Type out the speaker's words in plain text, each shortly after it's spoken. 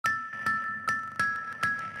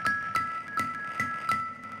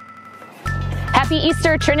Happy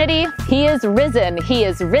Easter, Trinity. He is risen. He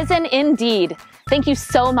is risen indeed. Thank you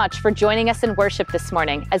so much for joining us in worship this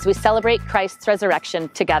morning as we celebrate Christ's resurrection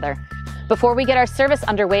together. Before we get our service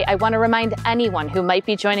underway, I want to remind anyone who might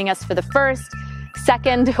be joining us for the first,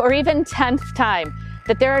 second, or even 10th time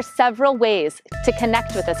that there are several ways to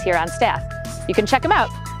connect with us here on staff. You can check them out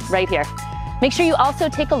right here. Make sure you also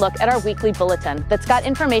take a look at our weekly bulletin that's got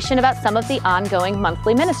information about some of the ongoing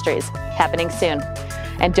monthly ministries happening soon.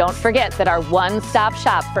 And don't forget that our one-stop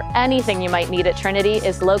shop for anything you might need at Trinity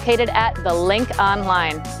is located at the link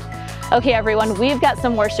online. Okay, everyone, we've got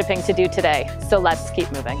some worshiping to do today, so let's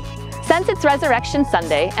keep moving. Since it's Resurrection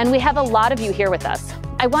Sunday and we have a lot of you here with us,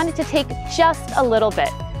 I wanted to take just a little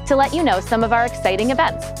bit to let you know some of our exciting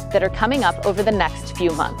events that are coming up over the next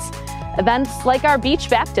few months. Events like our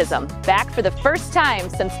beach baptism, back for the first time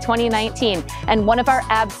since 2019, and one of our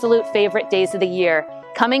absolute favorite days of the year,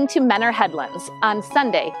 coming to Menor Headlands on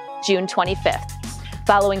Sunday, June 25th.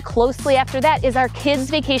 Following closely after that is our Kids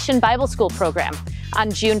Vacation Bible School program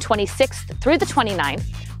on June 26th through the 29th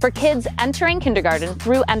for kids entering kindergarten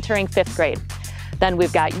through entering 5th grade. Then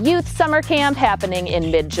we've got Youth Summer Camp happening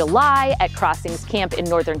in mid-July at Crossings Camp in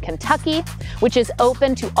Northern Kentucky, which is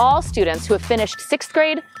open to all students who have finished 6th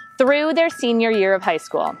grade through their senior year of high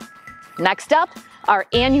school. Next up, our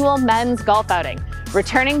annual men's golf outing,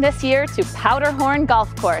 returning this year to Powderhorn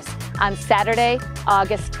Golf Course on Saturday,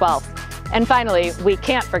 August 12th. And finally, we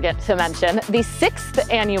can't forget to mention the 6th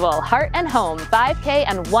annual Heart and Home 5K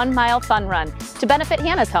and 1 mile fun run to benefit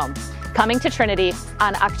Hannah's Home, coming to Trinity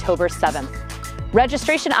on October 7th.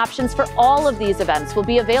 Registration options for all of these events will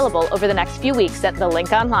be available over the next few weeks at the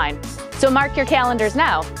link online. So mark your calendars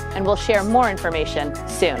now, and we'll share more information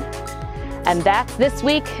soon. And that's this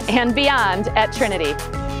week and beyond at Trinity.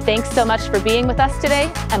 Thanks so much for being with us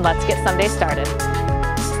today, and let's get Sunday started.